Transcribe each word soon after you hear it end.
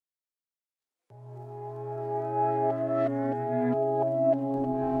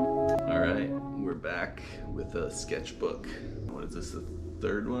back with a sketchbook. What is this, the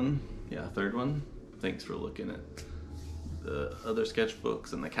third one? Yeah, third one. Thanks for looking at the other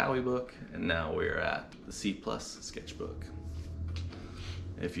sketchbooks and the Cowie book, and now we're at the C+ sketchbook.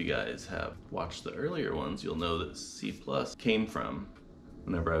 If you guys have watched the earlier ones, you'll know that C+ came from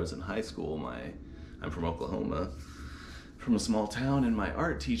whenever I was in high school. I'm from Oklahoma, from a small town, and my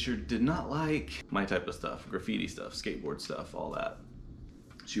art teacher did not like my type of stuff, graffiti stuff, skateboard stuff, all that.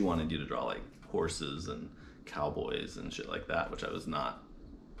 She wanted you to draw like horses and cowboys and shit like that, which I was not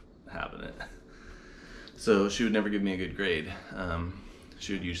having it. So she would never give me a good grade.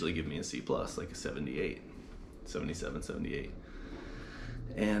 She would usually give me a C+, like a 78, 77, 78.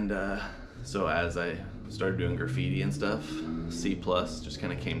 And so as I started doing graffiti and stuff, C+ just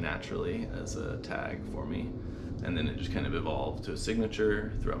kind of came naturally as a tag for me. And then it just kind of evolved to a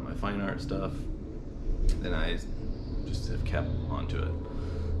signature throughout my fine art stuff. Then I just have kept onto it,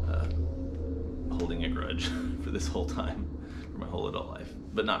 holding a grudge for this whole time, for my whole adult life.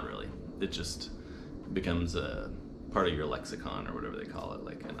 But not really. It just becomes a part of your lexicon, or whatever they call it,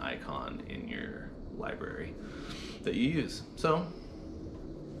 like an icon in your library that you use. So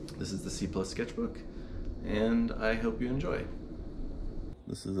this is the C+ sketchbook, and I hope you enjoy.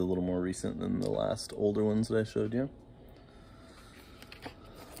 This is a little more recent than the last older ones that I showed you.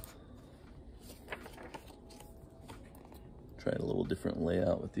 Tried a little different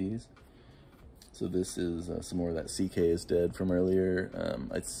layout with these. So this is some more of that CK is Dead from earlier.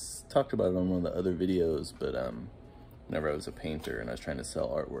 I talked about it on one of the other videos, but whenever I was a painter and I was trying to sell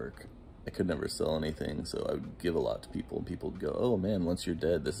artwork, I could never sell anything, so I would give a lot to people, and people would go, "Oh man, once you're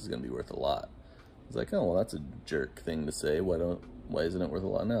dead, this is gonna be worth a lot." I was like, "Oh, well, that's a jerk thing to say. Why isn't it worth a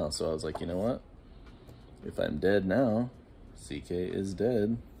lot now?" So I was like, you know what? If I'm dead now, CK is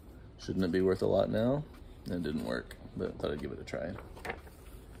dead. Shouldn't it be worth a lot now? And it didn't work, but I thought I'd give it a try.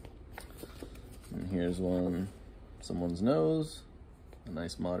 And here's someone's nose, a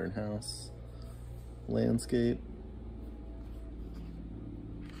nice modern house, landscape.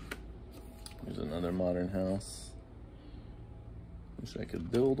 Here's another modern house. Wish I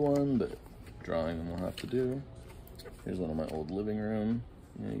could build one, but drawing them will have to do. Here's one of my old living room.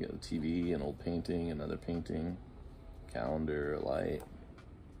 You got a TV, an old painting, another painting, calendar, a light.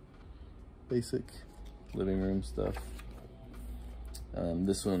 Basic living room stuff.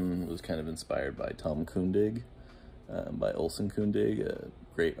 This one was kind of inspired by Tom Kundig, by Olson Kundig, a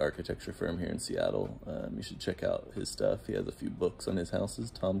great architecture firm here in Seattle. You should check out his stuff. He has a few books on his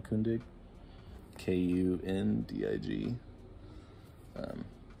houses. Tom Kundig, Kundig.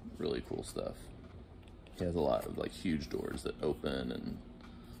 Really cool stuff. He has a lot of like huge doors that open and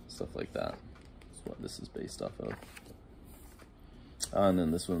stuff like that. That's what this is based off of. And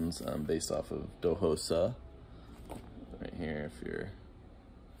then this one's based off of Dohosa. Right here, if you're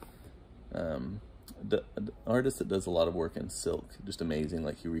an artist that does a lot of work in silk, just amazing.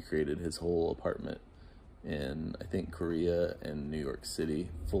 Like, he recreated his whole apartment in, I think, Korea and New York City,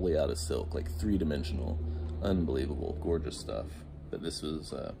 fully out of silk, like 3-dimensional, unbelievable, gorgeous stuff. But this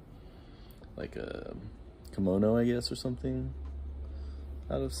was like a kimono, I guess, or something,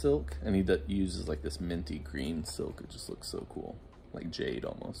 out of silk, and he uses like this minty green silk. It just looks so cool, like jade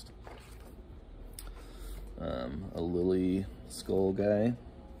almost. A lily skull guy,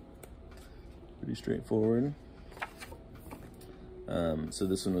 pretty straightforward. So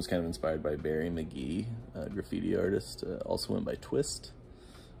this one was kind of inspired by Barry McGee, a graffiti artist, also went by Twist.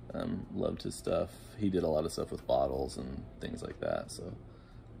 Loved his stuff. He did a lot of stuff with bottles and things like that, so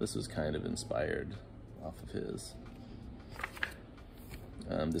this was kind of inspired off of his.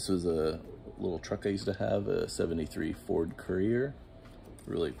 This was a little truck I used to have, a 73 Ford Courier.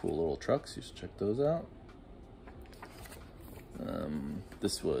 Really cool little trucks, you should check those out.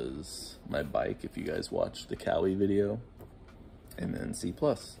 This was my bike, if you guys watched the Cowie video. And then C+.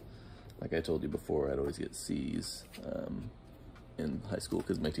 Like I told you before, I'd always get C's in high school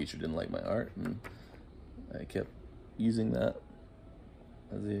because my teacher didn't like my art, and I kept using that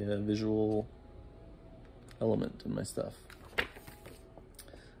as a visual element in my stuff.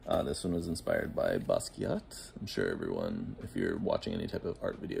 This one was inspired by Basquiat. I'm sure everyone, if you're watching any type of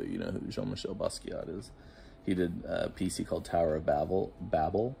art video, you know who Jean-Michel Basquiat is. He did a piece he called Tower of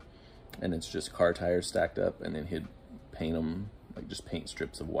Babel, and it's just car tires stacked up, and then he'd paint them, like just paint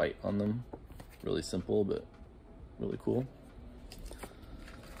strips of white on them. Really simple, but really cool.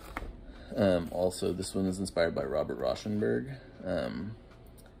 Also, this one is inspired by Robert Rauschenberg.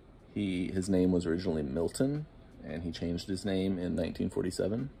 His name was originally Milton, and he changed his name in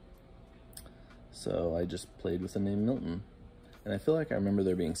 1947. So I just played with the name Milton. And I feel like I remember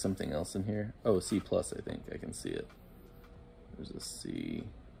there being something else in here. Oh, C+, I think. I can see it. There's a C.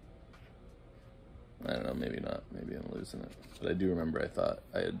 I don't know, maybe not. Maybe I'm losing it. But I do remember I thought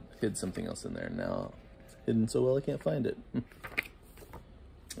I had hid something else in there, and now it's hidden so well I can't find it.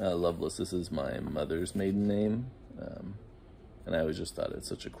 Loveless, this is my mother's maiden name. And I always just thought it's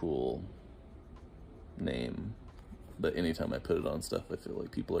such a cool name. But anytime I put it on stuff, I feel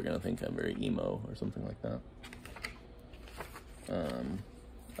like people are going to think I'm very emo or something like that.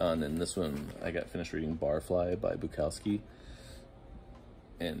 And then this one, I got finished reading Barfly by Bukowski.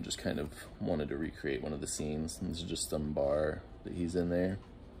 And just kind of wanted to recreate one of the scenes. And this is just some bar that he's in there.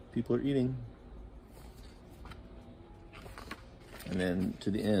 People are eating. And then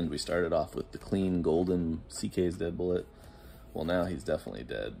to the end, we started off with the clean golden CK's dead bullet. Well, now he's definitely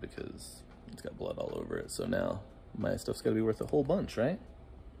dead because it's got blood all over it. So now my stuff's gotta be worth a whole bunch, right?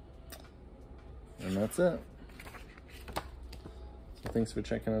 And that's it. So thanks for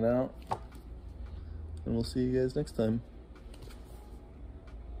checking it out. And we'll see you guys next time.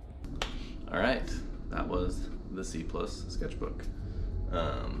 All right, that was the C+ sketchbook.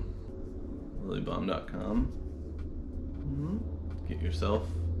 Lilybomb.com. Get yourself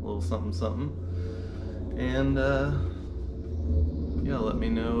a little something something. And yeah, let me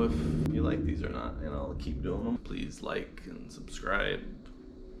know if you like these or not, and I'll keep doing them. Please like and subscribe,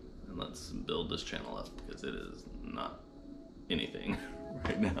 and let's build this channel up because it is not anything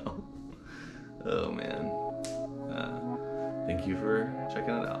right now. Oh man. Thank you for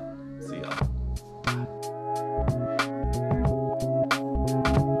checking it out. See y'all.